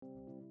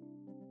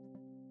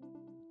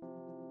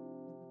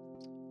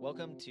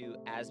Welcome to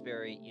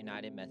Asbury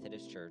United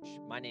Methodist Church.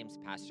 My name's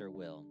Pastor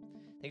Will.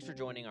 Thanks for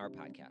joining our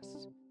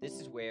podcast. This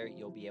is where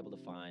you'll be able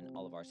to find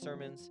all of our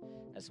sermons,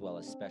 as well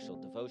as special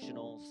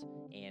devotionals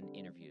and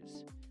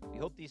interviews. We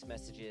hope these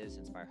messages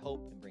inspire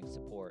hope and bring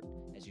support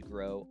as you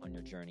grow on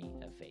your journey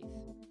of faith.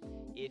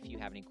 If you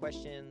have any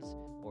questions,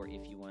 or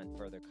if you want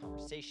further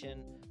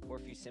conversation, or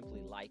if you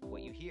simply like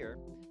what you hear,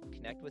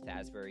 connect with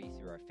Asbury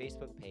through our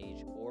Facebook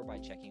page or by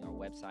checking our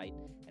website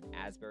at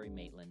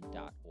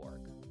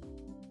asburymaitland.org.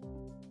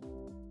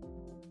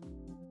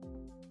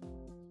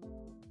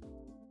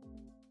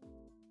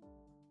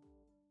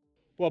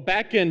 Well,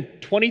 back in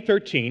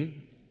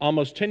 2013,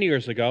 almost 10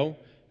 years ago,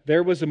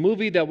 there was a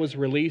movie that was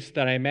released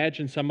that I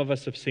imagine some of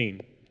us have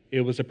seen. It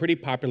was a pretty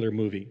popular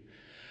movie.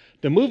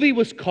 The movie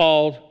was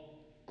called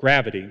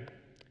Gravity.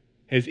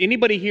 Has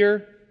anybody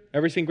here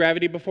ever seen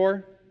Gravity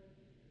before?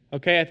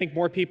 Okay, I think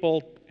more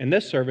people in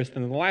this service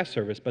than in the last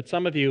service, but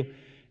some of you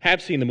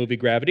have seen the movie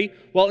Gravity.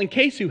 Well, in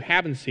case you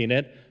haven't seen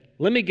it,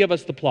 let me give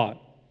us the plot.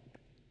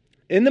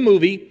 In the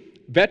movie,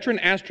 veteran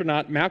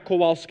astronaut Matt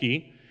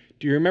Kowalski.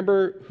 Do you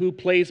remember who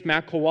plays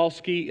Matt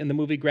Kowalski in the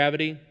movie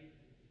Gravity?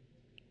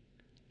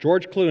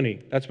 George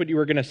Clooney. That's what you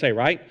were going to say,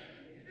 right?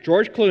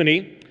 George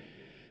Clooney.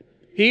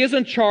 He is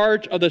in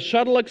charge of the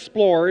Shuttle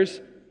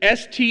Explorer's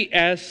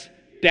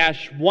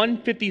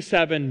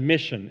STS-157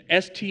 mission.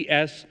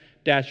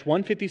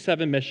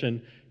 STS-157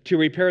 mission to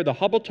repair the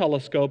Hubble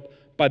telescope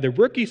by the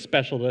rookie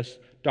specialist,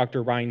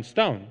 Dr. Ryan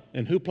Stone.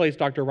 And who plays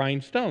Dr.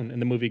 Ryan Stone in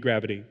the movie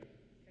Gravity?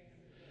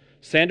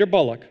 Sandra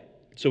Bullock.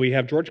 So we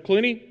have George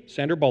Clooney,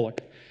 Sandra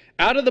Bullock.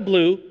 Out of the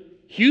blue,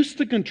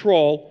 Houston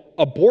Control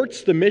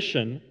aborts the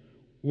mission,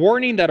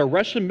 warning that a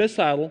Russian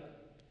missile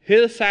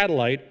hit a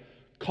satellite,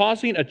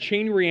 causing a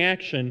chain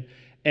reaction,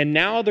 and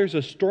now there's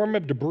a storm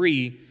of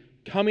debris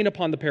coming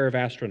upon the pair of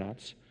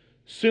astronauts.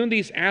 Soon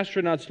these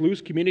astronauts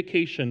lose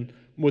communication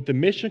with the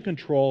mission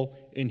control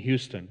in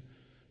Houston.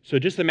 So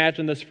just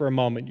imagine this for a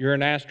moment. You're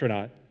an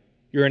astronaut.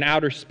 You're in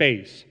outer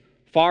space,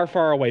 far,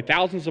 far away,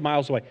 thousands of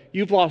miles away.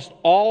 You've lost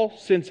all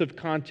sense of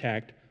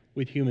contact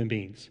with human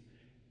beings.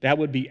 That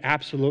would be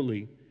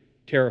absolutely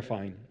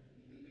terrifying.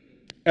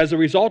 As a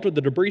result of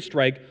the debris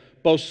strike,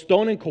 both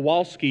Stone and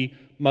Kowalski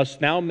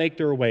must now make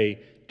their way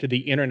to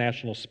the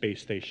International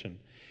Space Station.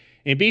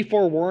 And be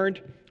forewarned,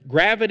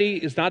 Gravity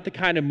is not the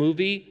kind of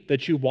movie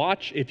that you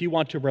watch if you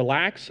want to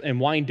relax and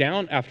wind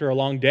down after a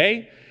long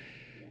day.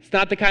 It's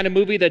not the kind of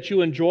movie that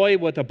you enjoy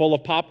with a bowl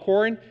of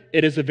popcorn.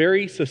 It is a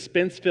very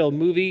suspense-filled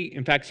movie.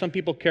 In fact, some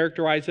people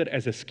characterize it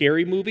as a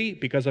scary movie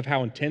because of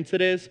how intense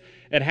it is.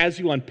 It has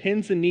you on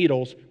pins and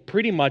needles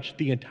pretty much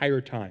the entire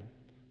time.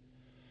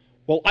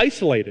 Well,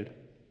 isolated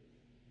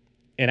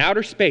in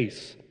outer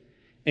space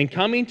and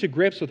coming to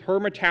grips with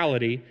her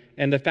mortality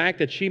and the fact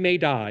that she may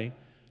die,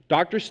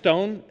 Dr.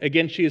 Stone,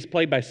 again, she is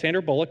played by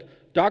Sandra Bullock,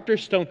 Dr.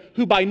 Stone,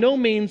 who by no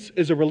means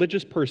is a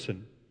religious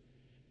person,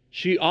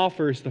 she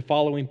offers the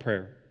following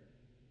prayer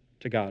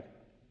to God.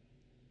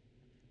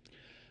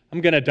 I'm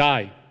going to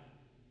die,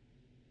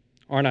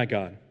 aren't I,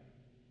 God?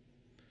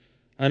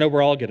 I know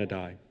we're all going to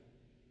die.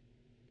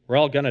 We're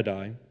all going to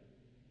die,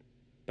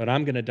 but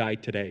I'm going to die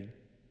today.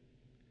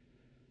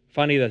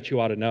 Funny that you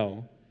ought to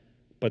know,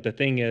 but the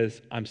thing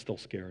is, I'm still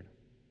scared.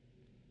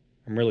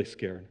 I'm really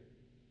scared.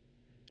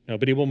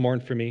 Nobody will mourn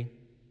for me.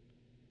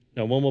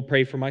 No one will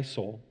pray for my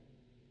soul.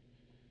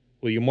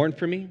 Will you mourn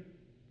for me?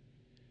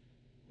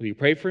 Will you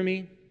pray for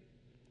me?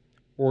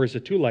 Or is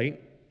it too late?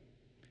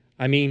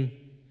 I mean,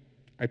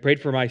 I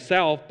prayed for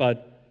myself,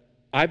 but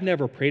I've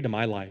never prayed in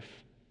my life.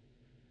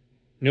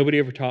 Nobody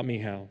ever taught me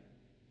how.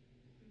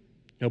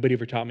 Nobody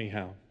ever taught me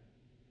how.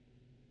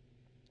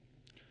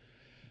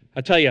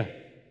 I tell you,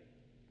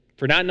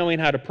 for not knowing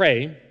how to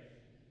pray,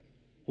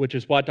 which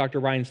is what Dr.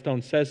 Ryan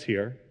Stone says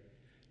here,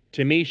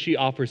 to me, she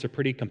offers a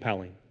pretty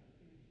compelling,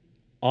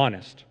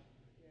 honest,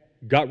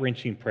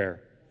 gut-wrenching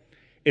prayer.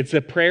 It's a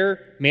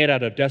prayer made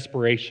out of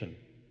desperation,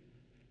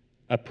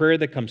 a prayer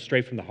that comes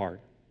straight from the heart.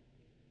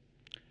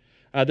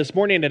 This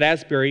morning at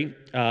Asbury,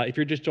 if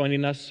you're just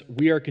joining us,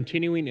 we are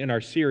continuing in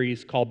our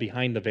series called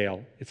Behind the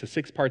Veil. It's a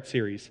 6-part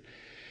series.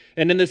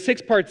 And in this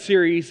 6-part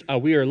series,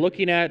 we are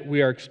looking at,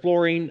 we are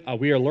exploring,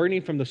 we are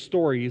learning from the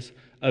stories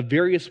of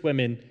various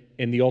women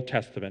in the Old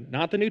Testament.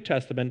 Not the New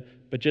Testament,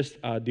 but just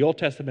the Old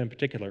Testament in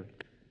particular.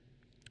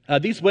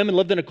 These women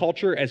lived in a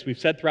culture, as we've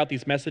said throughout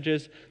these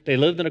messages, they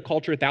lived in a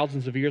culture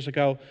thousands of years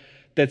ago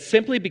that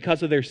simply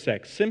because of their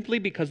sex, simply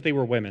because they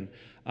were women,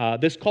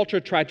 this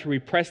culture tried to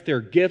repress their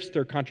gifts,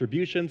 their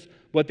contributions,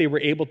 what they were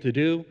able to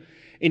do.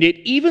 And yet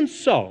even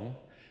so,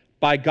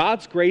 by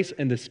God's grace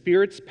and the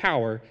Spirit's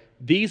power,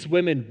 these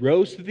women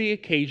rose to the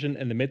occasion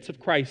in the midst of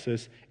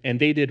crisis, and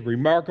they did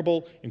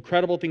remarkable,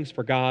 incredible things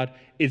for God.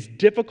 It's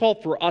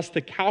difficult for us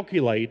to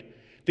calculate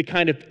the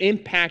kind of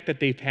impact that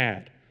they've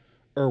had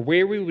or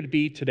where we would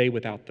be today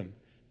without them.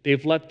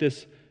 They've left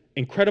this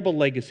incredible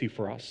legacy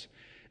for us.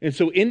 And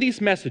so in these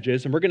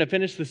messages, and we're going to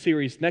finish the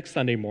series next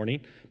Sunday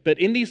morning, but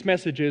in these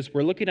messages,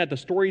 we're looking at the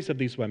stories of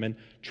these women,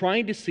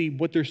 trying to see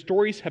what their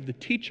stories have to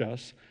teach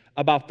us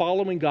about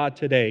following God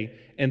today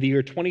in the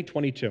year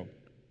 2022.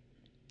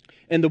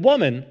 And the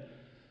woman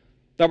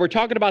that we're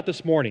talking about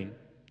this morning,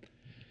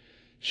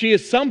 she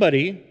is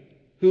somebody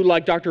who,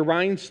 like Dr.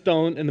 Ryan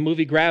Stone in the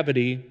movie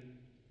Gravity,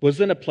 was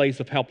in a place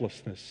of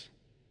helplessness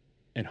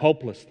and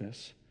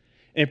hopelessness.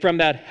 And from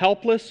that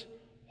helpless,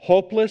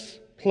 hopeless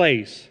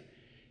place,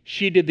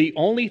 she did the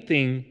only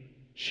thing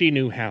she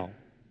knew how.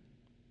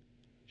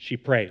 She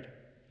prayed.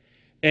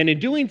 And in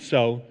doing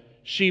so,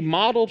 she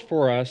modeled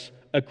for us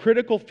a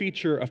critical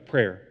feature of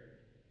prayer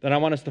that I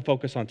want us to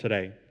focus on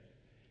today,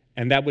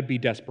 and that would be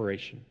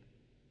desperation.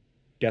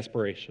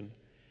 Desperation.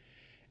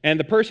 And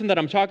the person that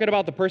I'm talking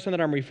about, the person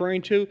that I'm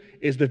referring to,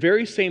 is the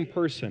very same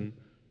person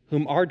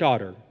whom our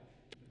daughter,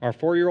 our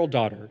 4-year-old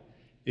daughter,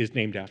 is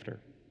named after.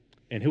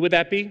 And who would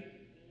that be?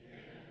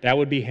 That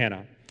would be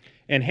Hannah.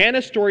 And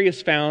Hannah's story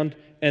is found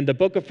in the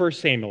book of 1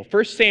 Samuel.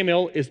 1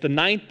 Samuel is the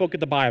 9th book of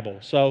the Bible.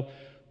 So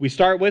we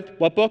start with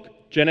what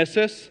book?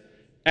 Genesis,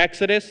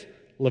 Exodus,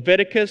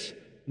 Leviticus,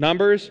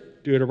 Numbers,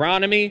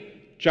 Deuteronomy,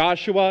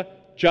 Joshua,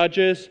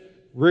 Judges,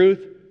 Ruth,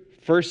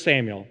 1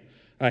 Samuel.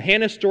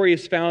 Hannah's story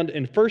is found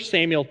in 1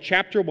 Samuel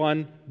chapter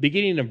 1,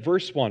 beginning in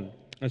verse 1.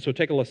 And so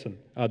take a listen.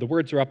 The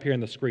words are up here on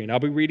the screen. I'll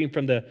be reading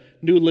from the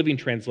New Living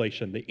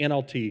Translation, the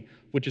NLT,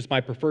 which is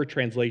my preferred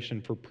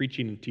translation for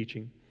preaching and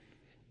teaching.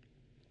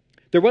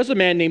 There was a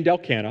man named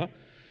Elkanah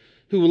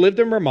who lived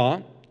in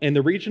Ramah in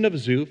the region of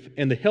Zuph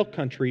in the hill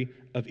country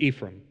of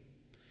Ephraim.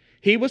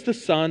 He was the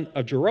son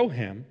of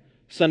Jeroham,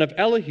 son of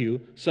Elihu,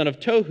 son of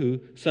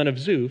Tohu, son of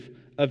Zuph,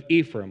 of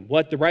Ephraim.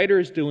 What the writer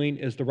is doing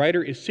is the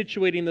writer is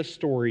situating the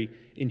story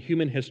in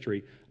human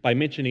history by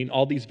mentioning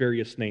all these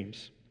various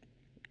names.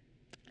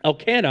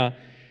 Elkanah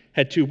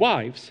had 2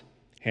 wives,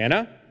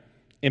 Hannah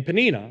and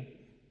Peninnah.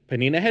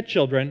 Peninnah had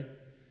children,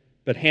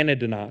 but Hannah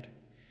did not.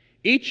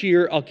 Each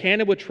year,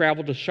 Elkanah would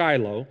travel to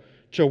Shiloh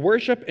to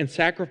worship and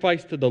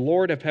sacrifice to the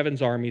Lord of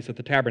heaven's armies at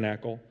the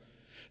tabernacle.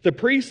 The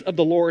priests of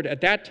the Lord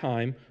at that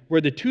time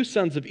were the 2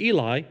 sons of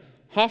Eli,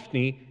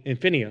 Hophni and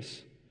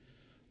Phinehas.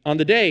 On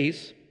the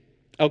days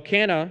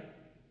Elkanah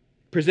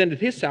presented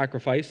his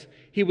sacrifice,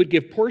 he would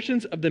give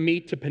portions of the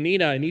meat to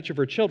Peninnah and each of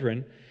her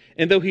children,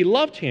 and though he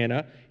loved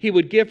Hannah, he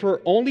would give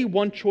her only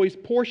one choice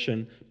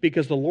portion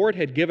because the Lord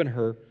had given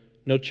her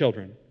no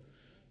children.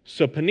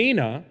 So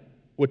Peninnah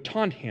would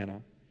taunt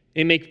Hannah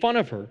and make fun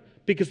of her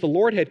because the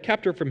Lord had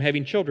kept her from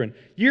having children.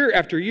 Year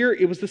after year,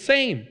 it was the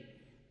same.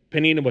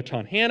 Peninnah would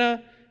taunt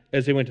Hannah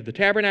as they went to the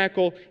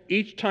tabernacle.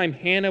 Each time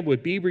Hannah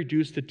would be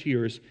reduced to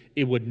tears,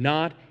 it would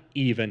not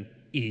even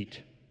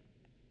eat.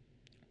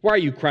 "Why are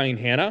you crying,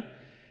 Hannah?"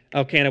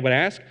 Elkanah would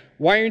ask.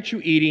 "Why aren't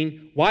you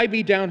eating? Why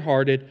be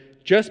downhearted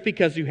just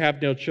because you have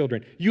no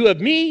children? You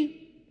have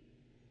me.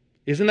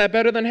 Isn't that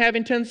better than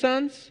having 10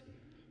 sons?"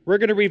 We're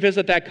going to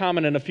revisit that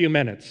comment in a few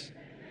minutes.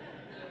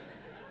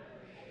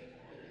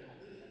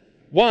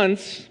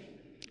 Once,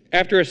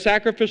 after a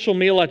sacrificial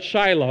meal at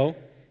Shiloh,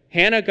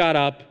 Hannah got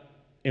up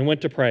and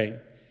went to pray.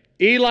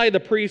 Eli the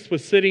priest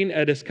was sitting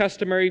at his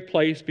customary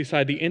place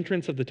beside the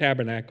entrance of the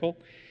tabernacle.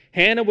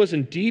 Hannah was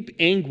in deep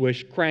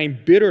anguish, crying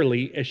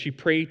bitterly as she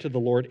prayed to the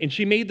Lord, and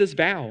she made this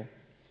vow: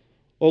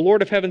 "O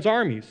Lord of heaven's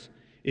armies,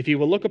 if you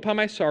will look upon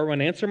my sorrow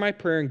and answer my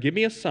prayer and give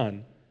me a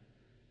son,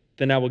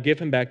 then I will give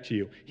him back to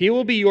you. He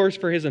will be yours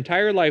for his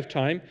entire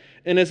lifetime,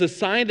 and as a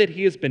sign that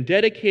he has been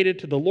dedicated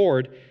to the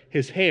Lord,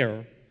 his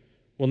hair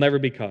will never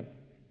be cut."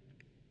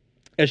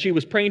 As she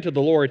was praying to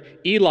the Lord,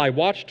 Eli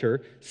watched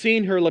her.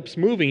 Seeing her lips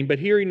moving but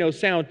hearing no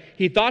sound,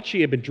 he thought she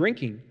had been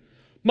drinking.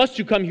 "Must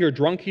you come here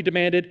drunk?" he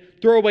demanded.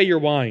 "Throw away your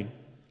wine."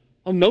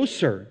 "Oh, no,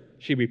 sir,"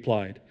 she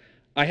replied.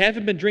 "I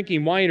haven't been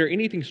drinking wine or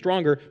anything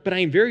stronger, but I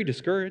am very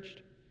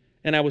discouraged.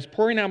 And I was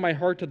pouring out my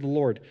heart to the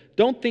Lord.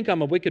 Don't think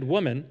I'm a wicked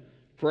woman,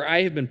 for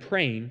I have been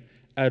praying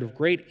out of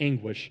great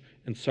anguish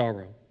and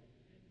sorrow."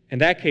 "In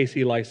that case,"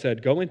 Eli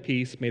said, "go in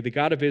peace. May the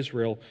God of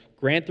Israel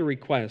grant the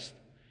request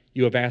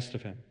you have asked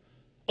of him."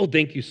 "Oh,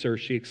 thank you, sir,"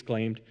 she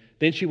exclaimed.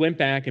 Then she went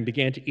back and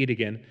began to eat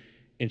again,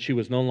 and she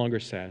was no longer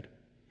sad.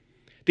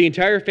 The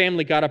entire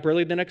family got up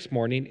early the next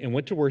morning and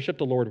went to worship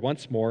the Lord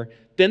once more.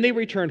 Then they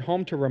returned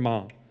home to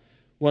Ramah.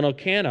 When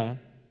Elkanah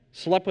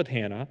slept with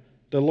Hannah,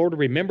 the Lord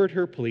remembered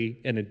her plea,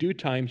 and in due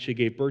time she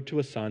gave birth to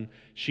a son.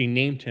 She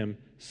named him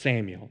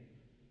Samuel,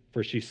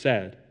 for she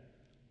said,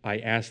 "I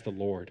asked the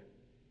Lord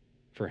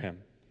for him."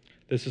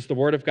 This is the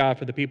word of God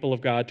for the people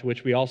of God, to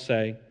which we all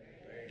say,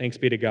 "Thanks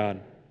be to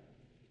God."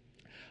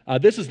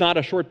 This is not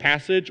a short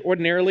passage.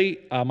 Ordinarily,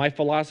 my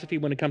philosophy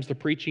when it comes to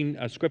preaching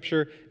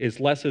Scripture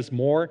is less is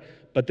more,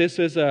 but this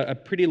is a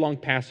pretty long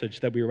passage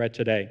that we read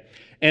today.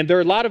 And there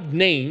are a lot of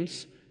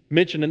names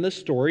mentioned in this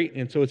story,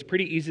 and so it's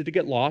pretty easy to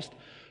get lost.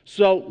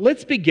 So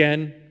let's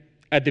begin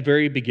at the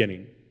very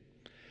beginning.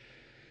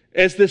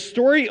 As this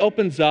story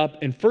opens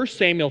up in 1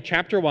 Samuel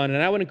chapter 1,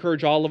 and I would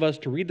encourage all of us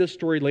to read this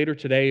story later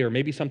today or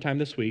maybe sometime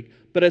this week,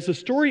 but as the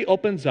story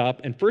opens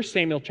up in 1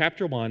 Samuel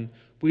chapter 1,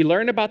 we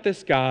learn about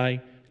this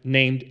guy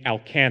named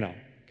Elkanah.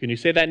 Can you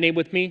say that name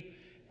with me?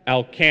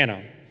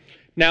 Elkanah.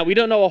 Now, we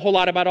don't know a whole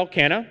lot about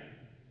Elkanah.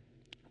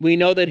 We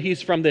know that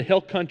he's from the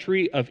hill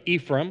country of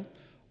Ephraim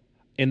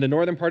in the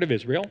northern part of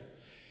Israel.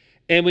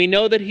 And we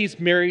know that he's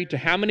married to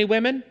how many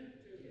women?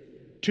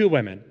 2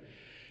 women.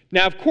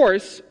 Now, of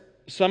course,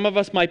 some of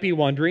us might be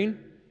wondering,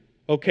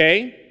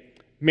 okay,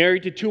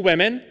 married to 2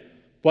 women,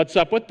 what's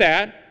up with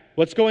that?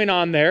 What's going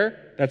on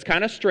there? That's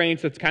kind of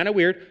strange. That's kind of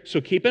weird. So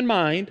keep in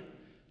mind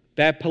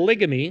that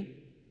polygamy,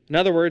 in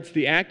other words,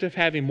 the act of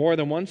having more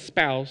than one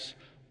spouse,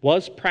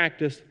 was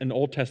practiced in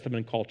Old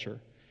Testament culture.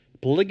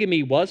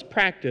 Polygamy was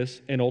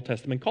practiced in Old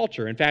Testament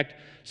culture. In fact,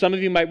 some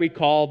of you might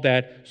recall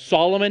that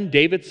Solomon,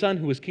 David's son,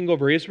 who was king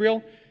over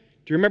Israel,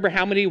 do you remember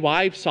how many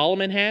wives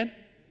Solomon had?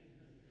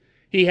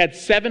 He had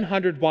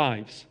 700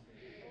 wives.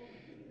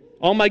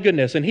 Oh my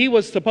goodness. And he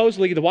was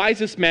supposedly the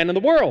wisest man in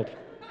the world.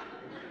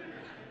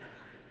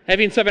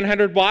 Having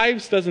 700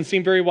 wives doesn't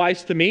seem very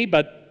wise to me,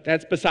 but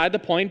that's beside the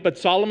point. But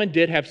Solomon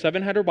did have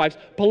 700 wives.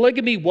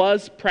 Polygamy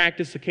was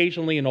practiced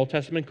occasionally in Old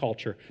Testament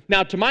culture.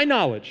 Now, to my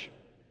knowledge,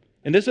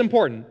 and this is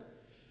important,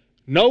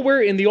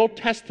 nowhere in the Old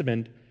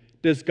Testament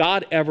does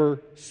God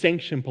ever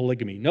sanction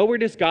polygamy. Nowhere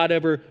does God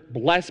ever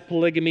bless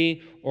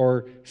polygamy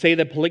or say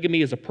that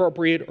polygamy is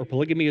appropriate or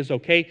polygamy is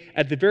okay.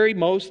 At the very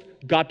most,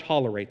 God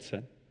tolerates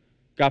it.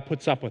 God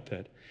puts up with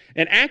it.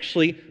 And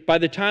actually, by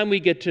the time we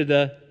get to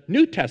the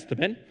New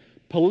Testament,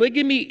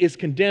 polygamy is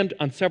condemned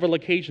on several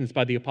occasions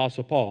by the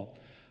Apostle Paul.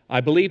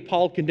 I believe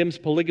Paul condemns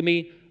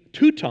polygamy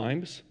 2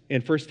 times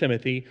in 1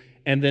 Timothy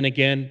and then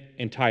again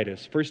in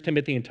Titus. 1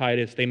 Timothy and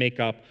Titus, they make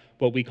up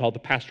what we call the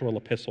pastoral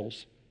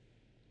epistles.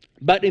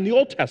 But in the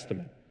Old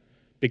Testament,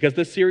 because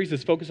this series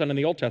is focused on in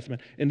the Old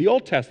Testament, in the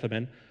Old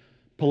Testament,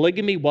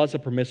 polygamy was a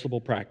permissible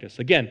practice.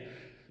 Again,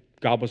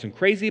 God wasn't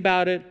crazy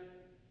about it,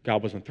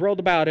 God wasn't thrilled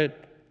about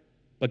it,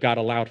 but God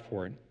allowed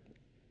for it.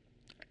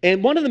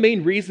 And one of the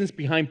main reasons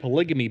behind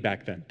polygamy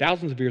back then,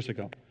 thousands of years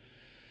ago,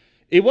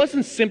 it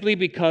wasn't simply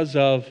because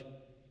of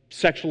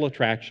sexual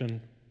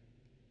attraction,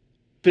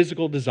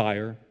 physical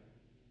desire.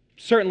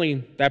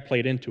 Certainly that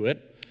played into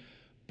it.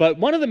 But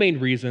one of the main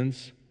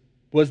reasons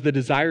was the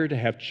desire to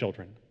have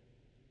children.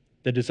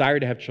 The desire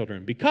to have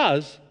children.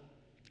 Because,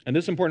 and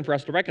this is important for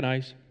us to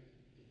recognize,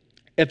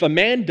 if a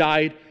man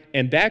died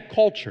in that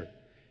culture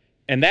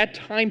and that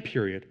time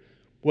period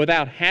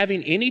without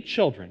having any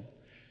children,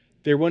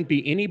 there wouldn't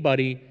be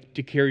anybody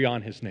to carry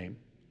on his name.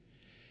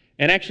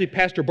 And actually,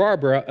 Pastor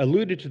Barbara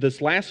alluded to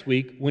this last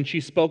week when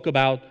she spoke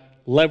about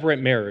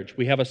levirate marriage.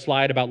 We have a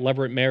slide about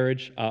levirate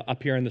marriage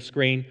up here on the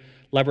screen.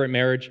 Levirate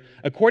marriage.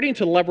 According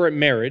to levirate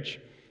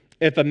marriage,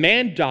 if a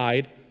man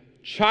died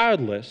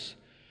childless,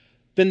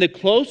 then the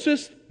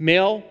closest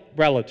male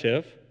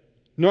relative,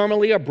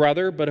 normally a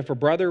brother, but if a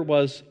brother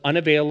was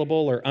unavailable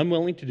or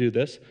unwilling to do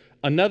this,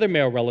 another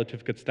male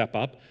relative could step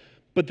up.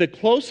 But the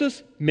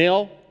closest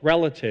male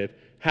relative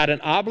had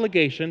an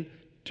obligation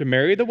to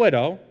marry the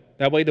widow,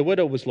 that way the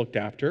widow was looked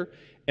after,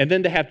 and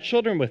then to have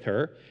children with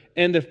her,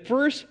 and the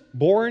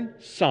firstborn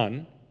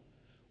son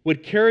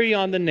would carry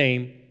on the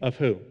name of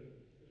who?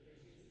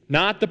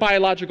 Not the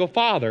biological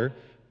father,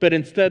 but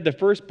instead the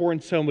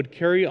firstborn son would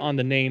carry on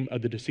the name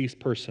of the deceased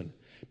person.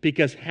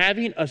 Because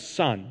having a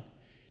son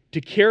to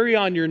carry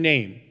on your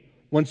name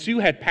once you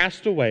had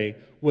passed away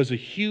was a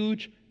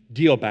huge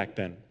deal back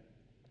then.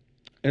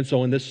 And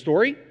so in this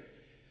story,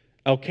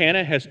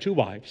 Elkanah has 2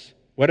 wives.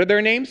 What are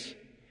their names?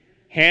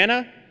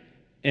 Hannah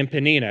and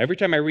Peninnah. Every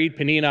time I read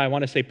Peninnah, I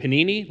want to say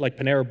Panini, like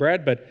Panera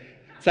Bread, but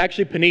it's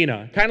actually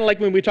Peninnah. Kind of like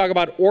when we talk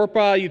about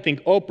Orpah, you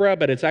think Oprah,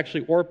 but it's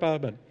actually Orpah.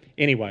 But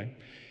anyway,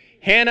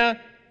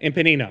 Hannah and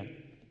Peninnah.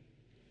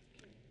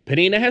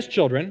 Peninnah has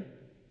children.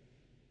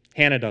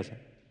 Hannah doesn't.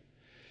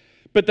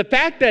 But the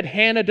fact that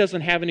Hannah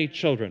doesn't have any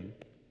children,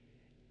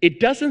 it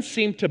doesn't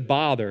seem to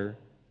bother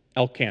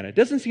Elkanah. It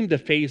doesn't seem to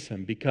faze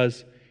him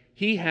because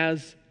he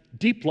has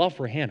deep love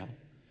for Hannah.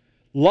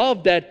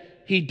 Love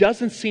that he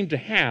doesn't seem to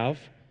have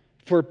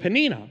for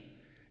Peninnah.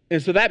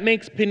 And so that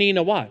makes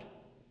Peninnah what?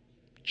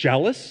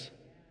 Jealous,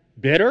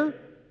 bitter,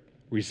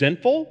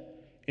 resentful.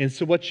 And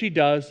so what she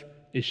does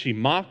is she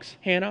mocks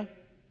Hannah,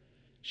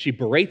 she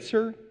berates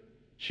her,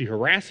 she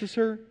harasses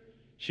her,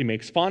 she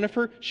makes fun of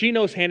her. She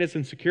knows Hannah's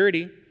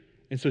insecurity,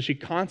 and so she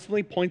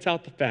constantly points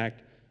out the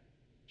fact,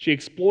 she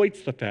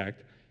exploits the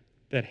fact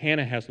that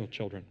Hannah has no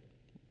children.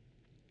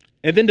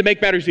 And then to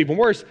make matters even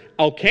worse,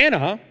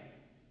 Elkanah,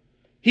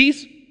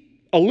 he's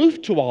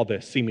aloof to all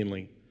this,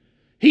 seemingly.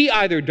 He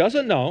either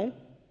doesn't know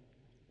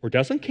or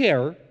doesn't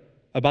care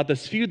about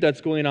this feud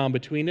that's going on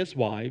between his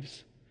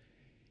wives,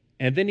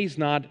 and then he's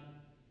not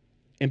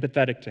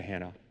empathetic to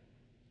Hannah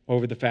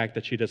over the fact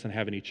that she doesn't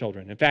have any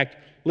children. In fact,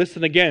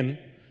 listen again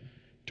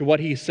to what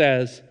he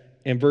says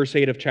in verse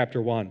 8 of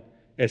chapter 1.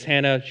 As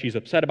Hannah, she's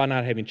upset about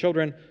not having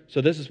children,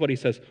 so this is what he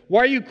says. Why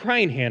are you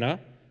crying, Hannah?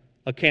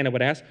 Elkanah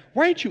would ask.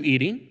 Why aren't you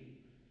eating?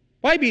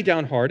 Why be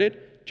downhearted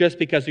just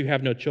because you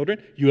have no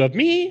children? You have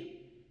me.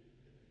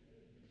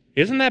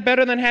 Isn't that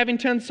better than having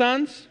 10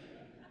 sons?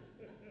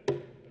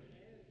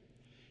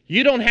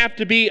 You don't have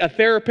to be a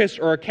therapist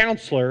or a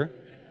counselor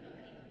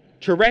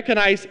to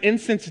recognize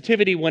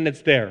insensitivity when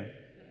it's there.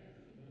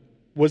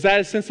 Was that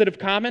a sensitive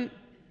comment?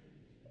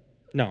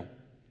 No.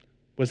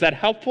 Was that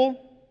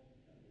helpful?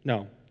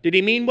 No. Did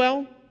he mean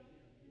well?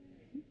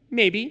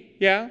 Maybe,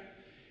 yeah.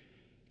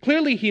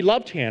 Clearly he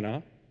loved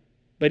Hannah,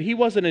 but he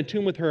wasn't in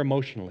tune with her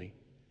emotionally.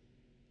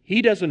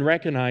 he doesn't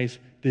recognize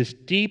this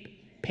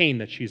deep pain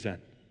that she's in.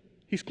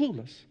 He's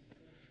clueless.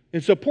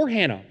 And so poor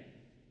Hannah,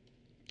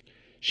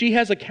 she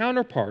has a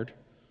counterpart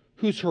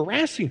who's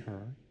harassing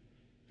her,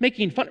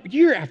 making fun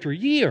year after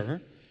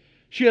year.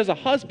 She has a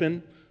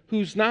husband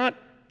who's not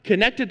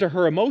connected to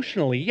her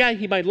emotionally. Yeah,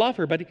 he might love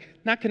her, but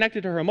not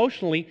connected to her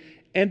emotionally.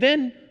 And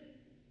then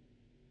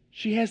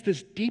she has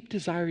this deep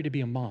desire to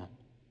be a mom.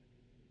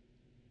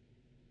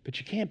 But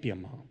she can't be a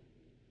mom.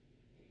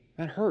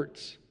 That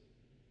hurts.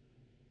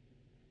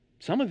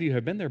 Some of you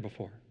have been there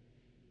before.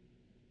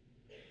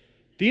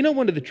 Do you know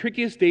one of the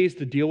trickiest days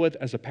to deal with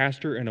as a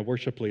pastor and a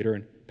worship leader,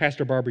 and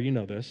Pastor Barbara, you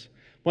know this,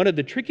 one of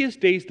the trickiest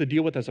days to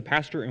deal with as a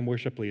pastor and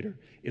worship leader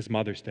is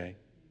Mother's Day.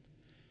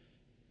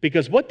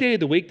 Because what day of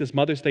the week does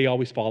Mother's Day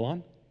always fall on?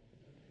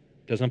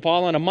 It doesn't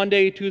fall on a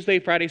Monday, Tuesday,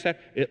 Friday,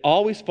 Saturday. It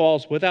always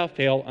falls without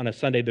fail on a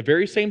Sunday, the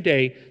very same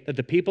day that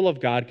the people of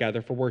God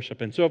gather for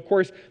worship. And so, of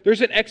course, there's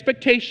an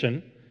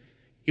expectation,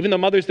 even though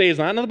Mother's Day is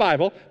not in the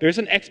Bible, there's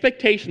an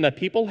expectation that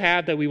people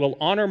have that we will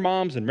honor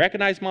moms and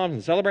recognize moms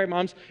and celebrate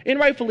moms, and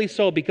rightfully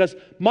so, because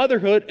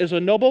motherhood is a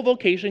noble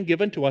vocation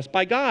given to us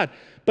by God.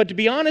 But to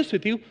be honest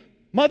with you,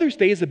 Mother's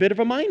Day is a bit of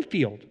a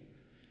minefield,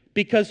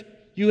 because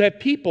you have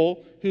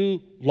people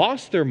who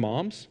lost their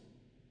moms,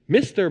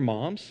 missed their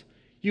moms.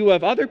 You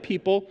have other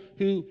people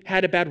who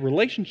had a bad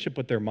relationship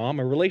with their mom,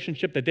 a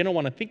relationship that they don't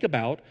want to think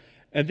about.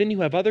 And then you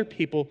have other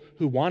people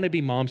who want to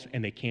be moms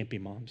and they can't be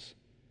moms.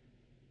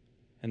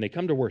 And they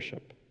come to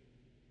worship.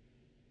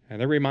 And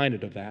they're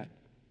reminded of that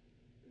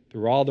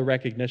through all the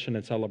recognition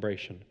and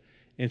celebration.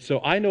 And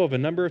so I know of a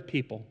number of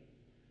people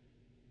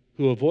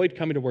who avoid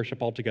coming to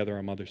worship altogether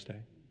on Mother's Day.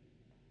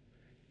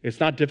 It's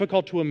not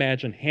difficult to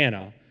imagine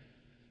Hannah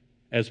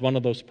as one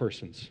of those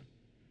persons.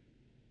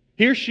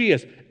 Here she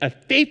is, a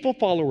faithful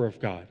follower of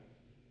God,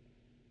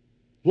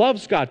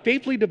 loves God,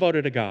 faithfully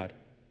devoted to God,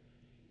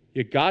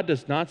 yet God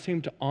does not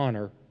seem to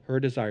honor her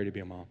desire to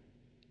be a mom.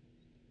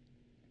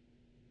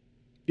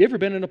 You ever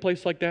been in a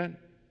place like that?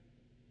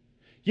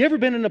 You ever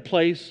been in a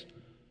place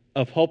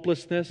of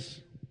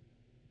hopelessness,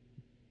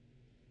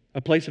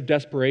 a place of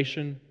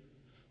desperation,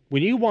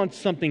 when you want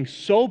something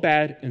so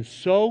bad and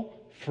so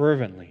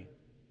fervently,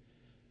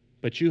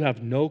 but you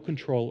have no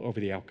control over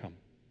the outcome?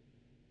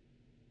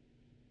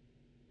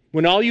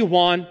 When all you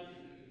want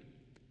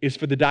is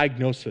for the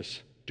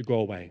diagnosis to go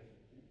away,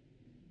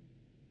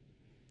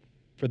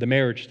 for the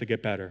marriage to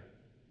get better,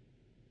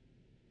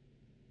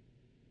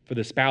 for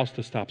the spouse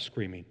to stop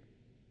screaming.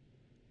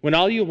 When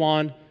all you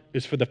want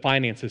is for the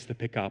finances to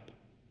pick up,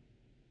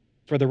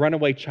 for the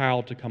runaway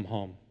child to come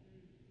home,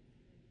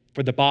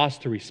 for the boss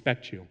to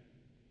respect you,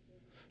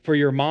 for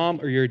your mom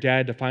or your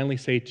dad to finally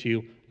say to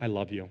you, I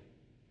love you.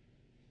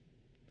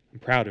 I'm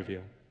proud of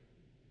you.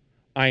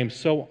 I am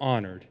so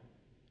honored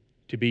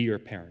to be your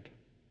parent.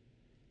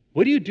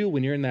 What do you do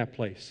when you're in that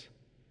place?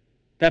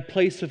 That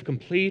place of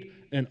complete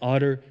and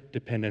utter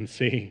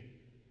dependency.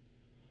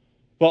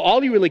 Well,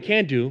 all you really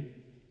can do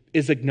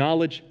is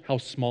acknowledge how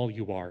small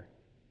you are,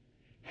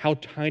 how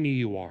tiny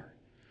you are.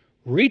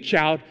 Reach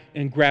out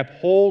and grab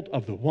hold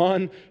of the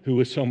one who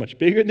is so much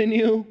bigger than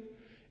you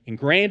and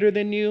grander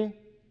than you.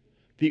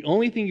 The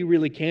only thing you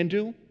really can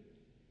do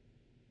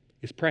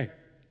is pray.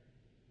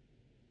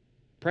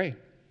 Pray.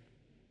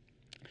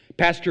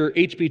 Pastor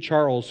H.B.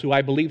 Charles, who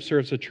I believe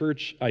serves a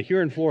church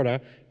here in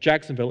Florida,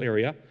 Jacksonville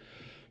area,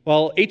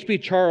 well, H.B.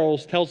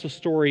 Charles tells the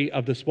story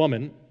of this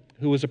woman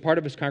who was a part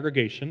of his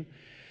congregation.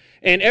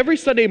 And every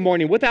Sunday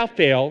morning, without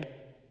fail,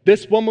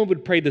 this woman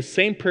would pray the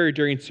same prayer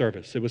during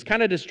service. It was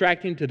kind of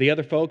distracting to the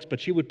other folks, but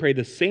she would pray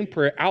the same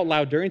prayer out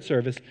loud during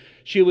service.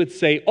 She would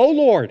say, "Oh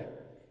Lord,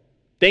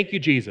 thank you,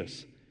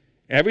 Jesus."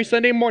 Every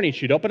Sunday morning,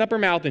 she'd open up her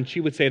mouth and she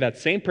would say that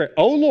same prayer,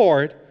 "Oh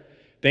Lord,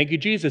 thank you,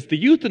 Jesus." The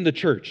youth in the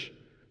church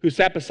who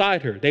sat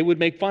beside her, they would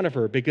make fun of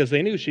her because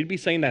they knew she'd be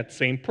saying that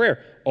same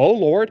prayer. "Oh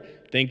Lord,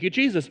 thank you,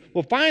 Jesus."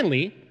 Well,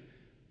 finally,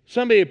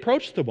 somebody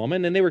approached the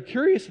woman and they were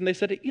curious and they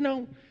said, "You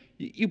know,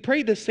 you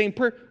prayed this same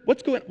prayer.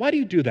 Why do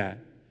you do that?"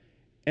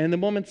 And the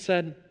woman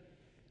said,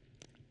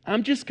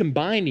 "I'm just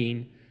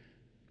combining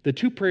the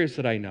two prayers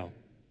that I know.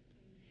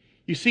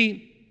 You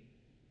see,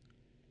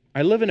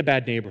 I live in a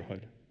bad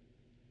neighborhood.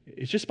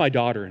 It's just my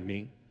daughter and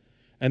me.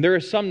 And there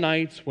are some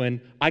nights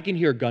when I can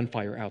hear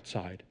gunfire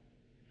outside.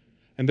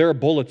 And there are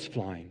bullets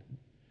flying.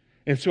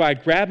 And so I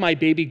grab my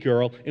baby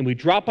girl, and we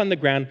drop on the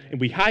ground, and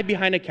we hide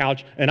behind a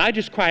couch, and I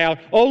just cry out,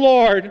 'Oh,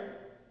 Lord!'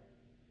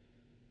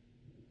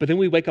 But then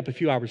we wake up a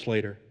few hours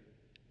later,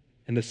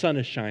 and the sun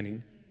is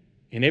shining,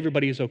 and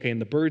everybody is okay,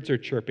 and the birds are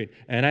chirping,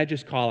 and I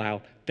just call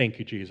out, 'Thank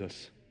you,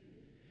 Jesus.'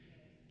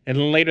 And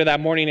then later that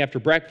morning after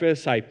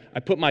breakfast, I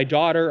put my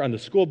daughter on the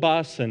school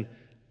bus, and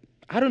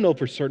I don't know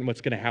for certain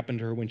what's going to happen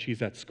to her when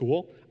she's at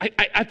school.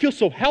 I feel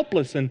so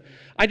helpless, and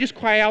I just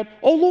cry out,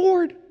 'Oh,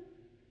 Lord!'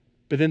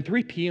 But then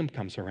 3 p.m.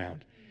 comes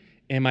around,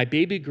 and my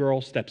baby girl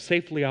steps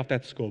safely off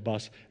that school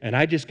bus, and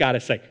I just got to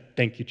say,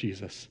 'Thank you,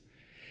 Jesus.'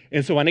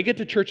 And so when I get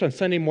to church on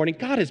Sunday morning,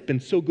 God has been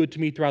so good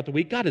to me throughout the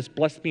week. God has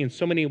blessed me in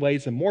so many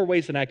ways, and more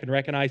ways than I can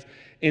recognize.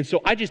 And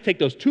so I just take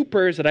those 2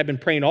 prayers that I've been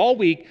praying all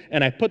week,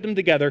 and I put them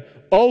together.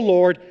 'Oh,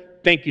 Lord,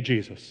 thank you,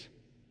 Jesus.'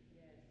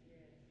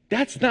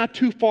 That's not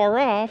too far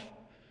off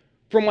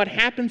from what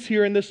happens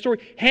here in this story.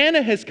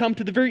 Hannah has come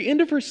to the very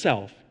end of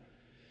herself.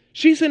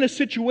 She's in a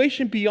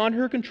situation beyond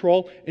her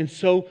control, and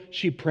so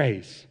she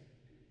prays.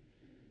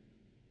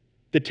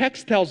 The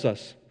text tells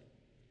us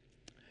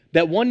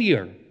that 1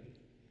 year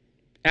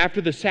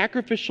after the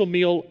sacrificial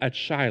meal at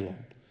Shiloh,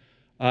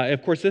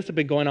 of course, this had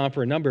been going on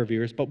for a number of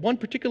years, but one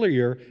particular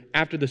year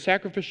after the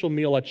sacrificial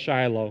meal at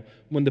Shiloh,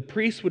 when the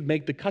priests would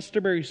make the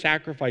customary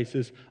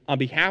sacrifices on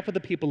behalf of the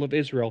people of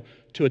Israel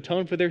to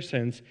atone for their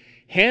sins,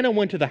 Hannah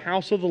went to the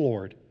house of the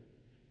Lord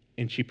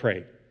and she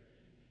prayed.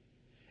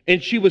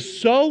 And she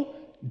was so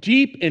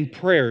deep in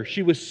prayer,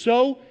 she was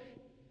so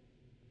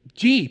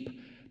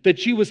deep that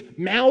she was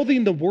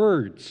mouthing the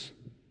words,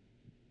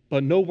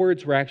 but no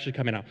words were actually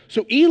coming out.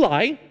 So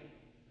Eli,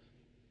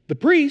 the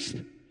priest,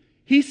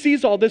 he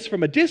sees all this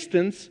from a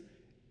distance,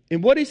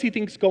 and what does he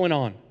think's going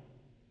on?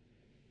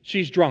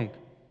 She's drunk.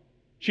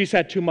 She's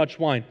had too much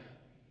wine.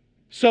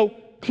 So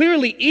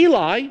clearly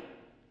Eli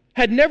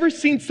had never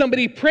seen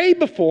somebody pray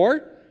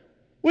before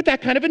with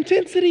that kind of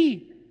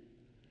intensity.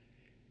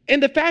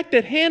 And the fact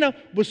that Hannah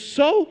was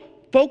so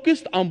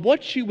focused on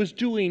what she was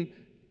doing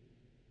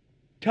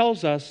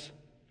tells us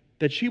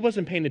that she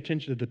wasn't paying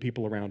attention to the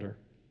people around her.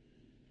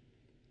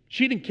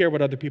 She didn't care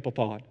what other people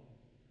thought.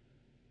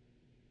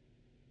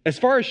 As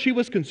far as she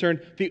was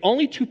concerned, the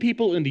only two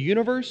people in the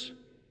universe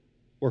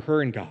were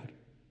her and God.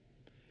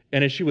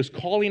 And as she was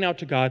calling out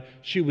to God,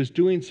 she was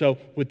doing so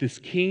with this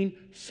keen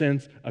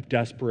sense of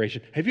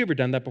desperation. Have you ever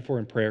done that before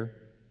in prayer?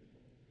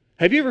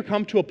 Have you ever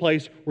come to a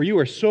place where you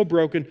are so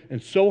broken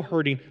and so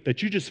hurting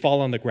that you just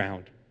fall on the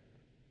ground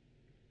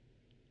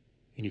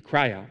and you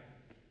cry out?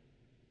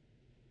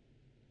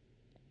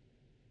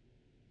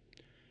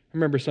 I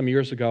remember some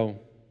years ago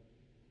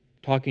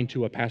talking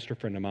to a pastor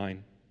friend of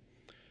mine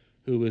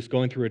who was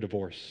going through a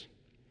divorce.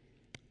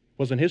 It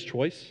wasn't his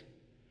choice.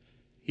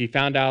 He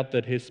found out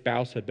that his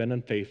spouse had been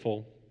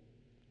unfaithful,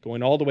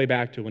 going all the way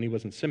back to when he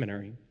was in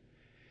seminary.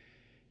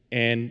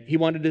 And he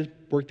wanted to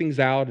work things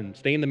out and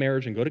stay in the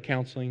marriage and go to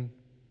counseling.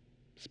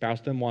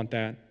 Spouse didn't want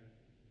that.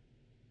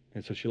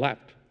 And so she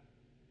left.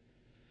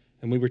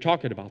 And we were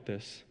talking about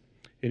this.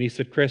 And he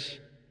said, Chris,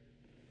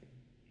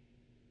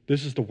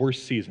 this is the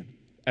worst season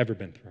I've ever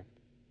been through.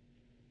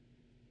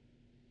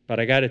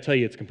 But I got to tell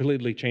you, it's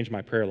completely changed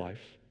my prayer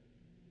life.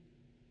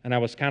 And I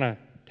was kind of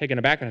taken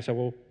aback, and I said,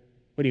 well,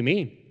 what do you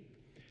mean?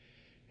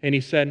 And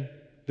he said,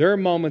 there are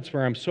moments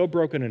where I'm so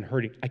broken and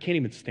hurting, I can't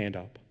even stand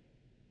up.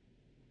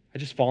 I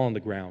just fall on the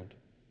ground,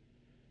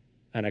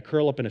 and I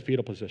curl up in a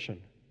fetal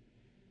position.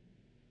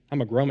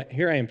 I'm a grown man.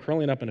 Here I am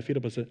curling up in a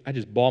fetal position. I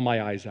just bawl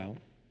my eyes out.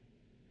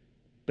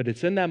 But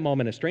it's in that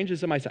moment, as strange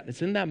as it might sound,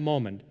 it's in that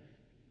moment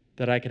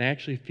that I can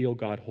actually feel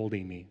God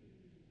holding me,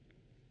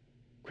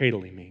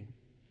 cradling me,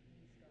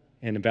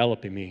 and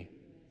enveloping me.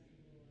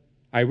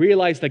 I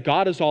realize that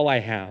God is all I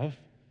have,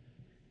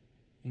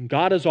 and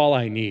God is all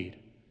I need.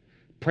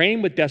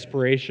 Praying with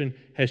desperation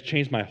has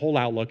changed my whole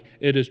outlook.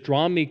 It has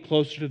drawn me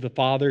closer to the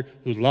Father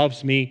who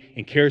loves me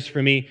and cares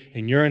for me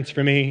and yearns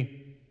for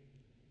me.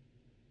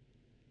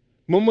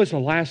 When was the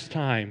last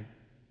time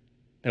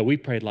that we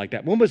prayed like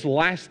that? When was the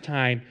last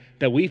time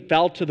that we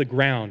fell to the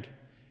ground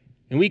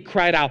and we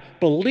cried out,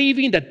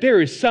 believing that there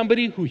is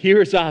somebody who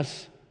hears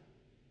us,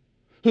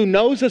 who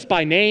knows us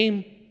by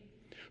name,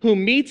 who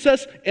meets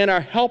us in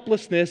our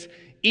helplessness,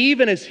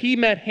 even as he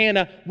met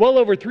Hannah well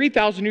over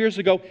 3,000 years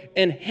ago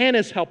in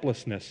Hannah's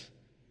helplessness.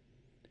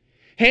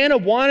 Hannah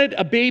wanted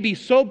a baby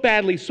so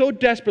badly, so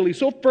desperately,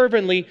 so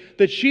fervently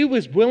that she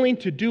was willing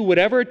to do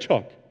whatever it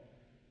took,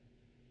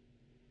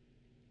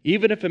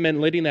 even if it meant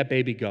letting that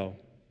baby go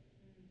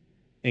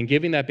and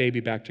giving that baby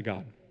back to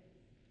God.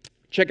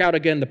 Check out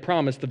again the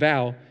promise, the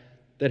vow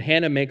that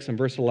Hannah makes in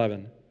verse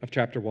 11 of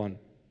chapter 1.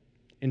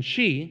 And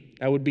she,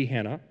 that would be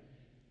Hannah,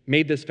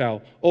 made this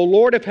vow, O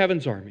Lord of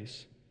heaven's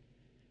armies,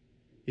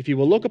 if you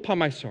will look upon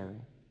my sorrow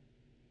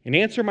and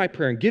answer my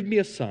prayer and give me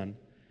a son,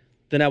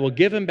 then I will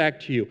give him back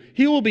to you.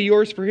 He will be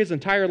yours for his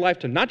entire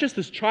lifetime, not just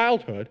his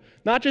childhood,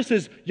 not just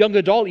his young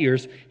adult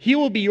years. He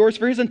will be yours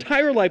for his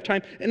entire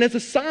lifetime, and as a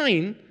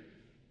sign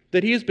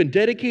that he has been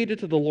dedicated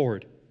to the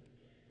Lord,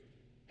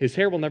 his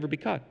hair will never be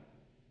cut.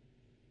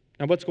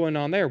 Now, what's going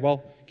on there?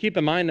 Well, keep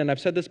in mind, and I've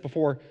said this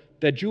before,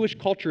 that Jewish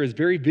culture is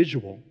very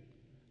visual.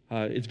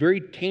 It's very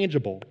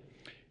tangible.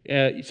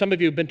 Some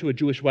of you have been to a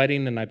Jewish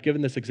wedding, and I've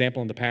given this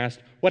example in the past.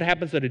 What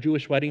happens at a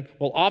Jewish wedding?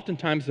 Well,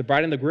 oftentimes the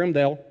bride and the groom,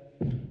 they'll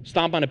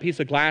stomp on a piece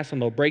of glass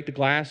and they'll break the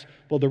glass.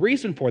 Well, the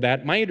reason for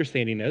that, my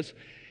understanding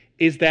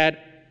is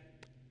that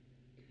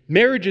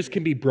marriages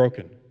can be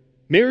broken.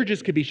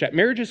 Marriages can be shattered.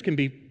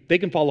 They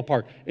can fall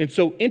apart. And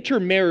so enter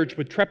marriage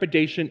with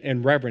trepidation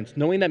and reverence,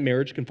 knowing that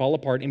marriage can fall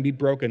apart and be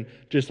broken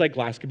just like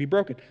glass can be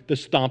broken. The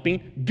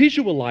stomping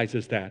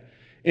visualizes that.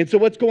 And so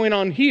what's going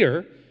on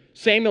here,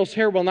 Samuel's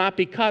hair will not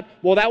be cut.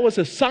 Well, that was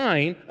a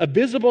sign, a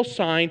visible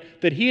sign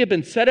that he had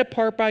been set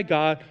apart by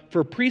God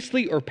for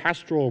priestly or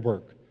pastoral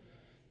work.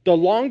 The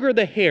longer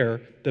the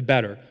hair, the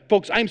better.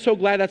 Folks, I'm so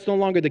glad that's no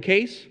longer the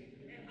case.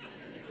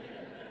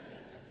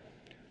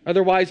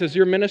 Otherwise, as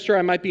your minister,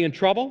 I might be in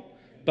trouble.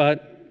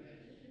 But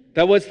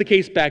That was the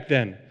case back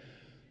then.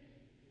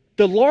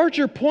 The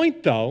larger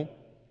point, though,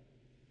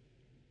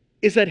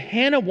 is that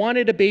Hannah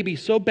wanted a baby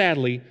so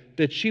badly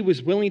that she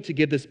was willing to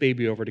give this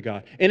baby over to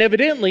God. And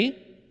evidently,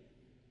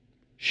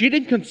 she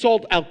didn't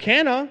consult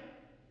Elkanah,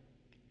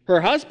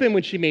 her husband,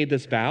 when she made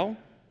this vow,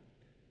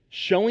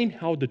 showing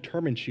how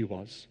determined she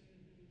was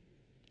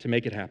to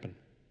make it happen.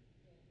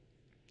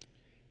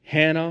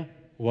 Hannah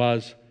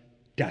was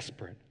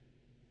desperate.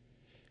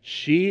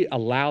 She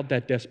allowed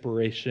that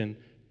desperation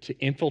to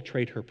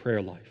infiltrate her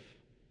prayer life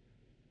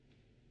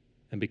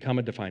and become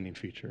a defining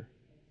feature.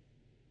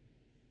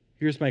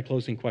 Here's my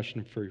closing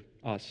question for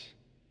us.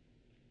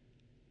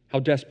 How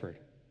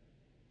desperate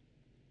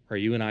are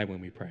you and I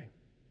when we pray?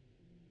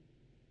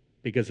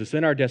 Because it's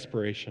in our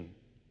desperation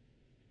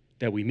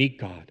that we meet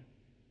God,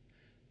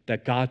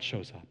 that God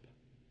shows up,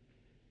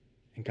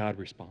 and God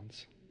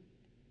responds.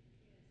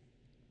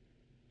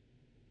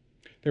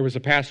 There was a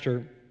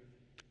pastor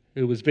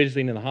who was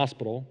visiting in the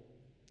hospital,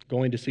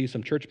 going to see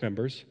some church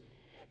members.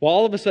 Well,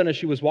 all of a sudden, as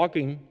she was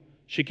walking,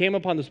 she came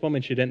upon this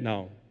woman she didn't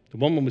know. The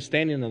woman was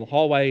standing in the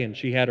hallway, and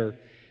she had her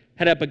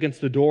head up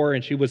against the door,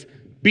 and she was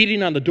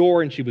beating on the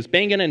door, and she was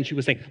banging it, and she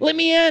was saying, "Let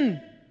me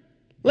in!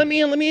 Let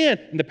me in, let me in."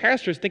 And the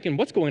pastor is thinking,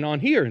 what's going on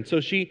here? And so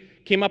she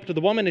came up to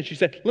the woman, and she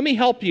said, "Let me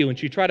help you." And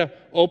she tried to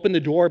open the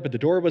door, but the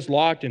door was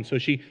locked, and so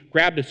she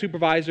grabbed a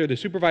supervisor. The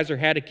supervisor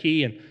had a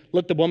key and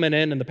let the woman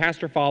in, and the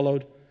pastor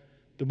followed.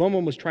 The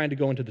woman was trying to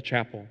go into the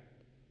chapel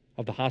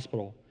of the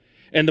hospital.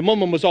 And the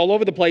woman was all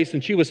over the place,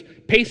 and she was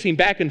pacing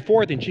back and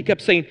forth, and she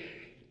kept saying,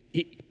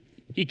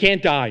 he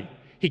can't die.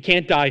 He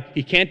can't die.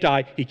 He can't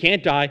die. He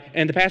can't die.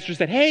 And the pastor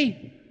said,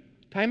 "Hey,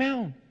 time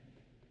out.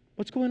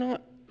 What's going on?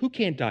 Who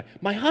can't die?"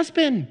 "My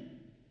husband.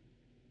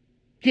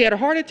 He had a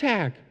heart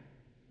attack."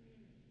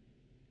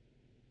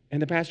 And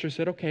the pastor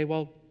said, "Okay,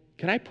 well,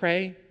 can I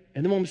pray?"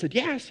 And the woman said,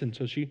 "Yes." And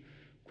so she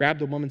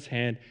grabbed the woman's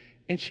hand,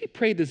 and she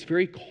prayed this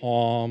very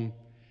calm,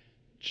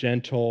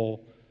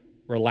 gentle,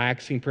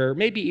 relaxing prayer,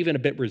 maybe even a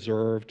bit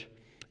reserved.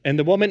 And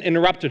the woman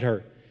interrupted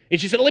her, and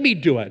she said, "Let me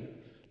do it.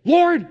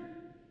 Lord,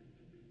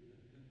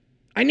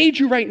 I need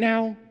you right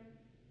now.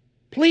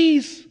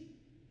 Please,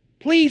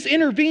 please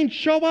intervene,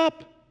 show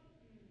up.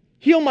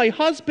 Heal my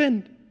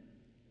husband.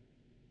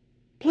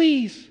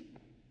 Please."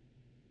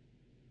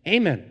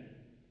 Amen.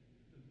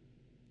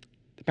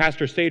 The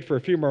pastor stayed for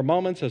a few more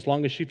moments as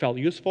long as she felt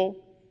useful,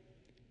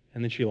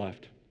 and then she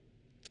left.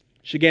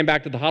 She came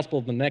back to the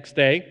hospital the next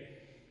day.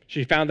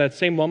 She found that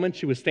same woman.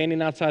 She was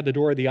standing outside the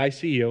door of the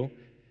ICU,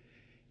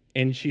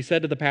 and she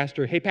said to the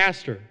pastor, "Hey,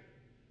 pastor,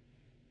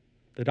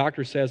 the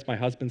doctor says my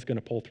husband's going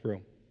to pull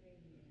through.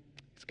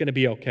 It's going to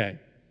be okay.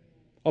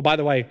 Oh, by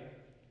the way,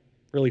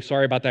 really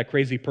sorry about that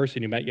crazy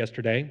person you met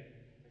yesterday."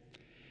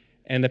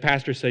 And the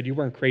pastor said, "You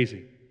weren't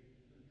crazy.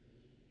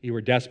 You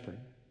were desperate."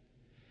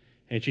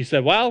 And she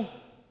said, "Well,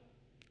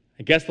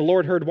 I guess the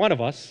Lord heard one of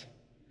us."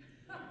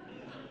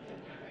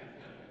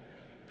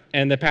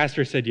 And the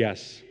pastor said,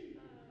 "Yes,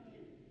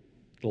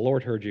 the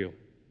Lord heard you."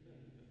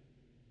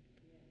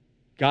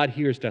 God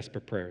hears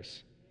desperate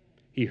prayers.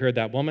 He heard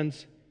that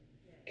woman's.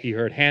 He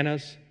heard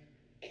Hannah's.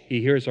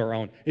 He hears our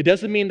own. It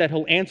doesn't mean that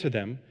he'll answer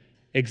them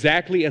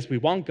exactly as we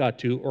want God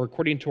to or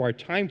according to our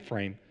time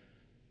frame,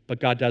 but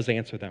God does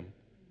answer them.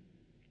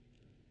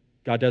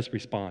 God does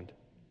respond.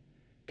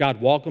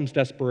 God welcomes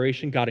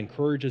desperation. God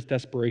encourages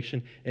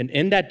desperation. And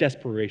in that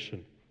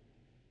desperation,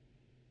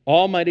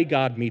 Almighty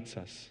God meets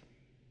us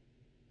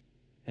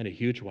in a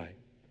huge way.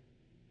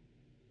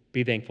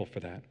 Be thankful for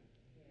that.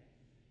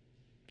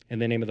 In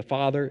the name of the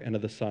Father, and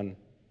of the Son,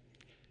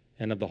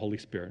 and of the Holy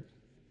Spirit.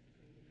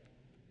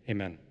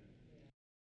 Amen.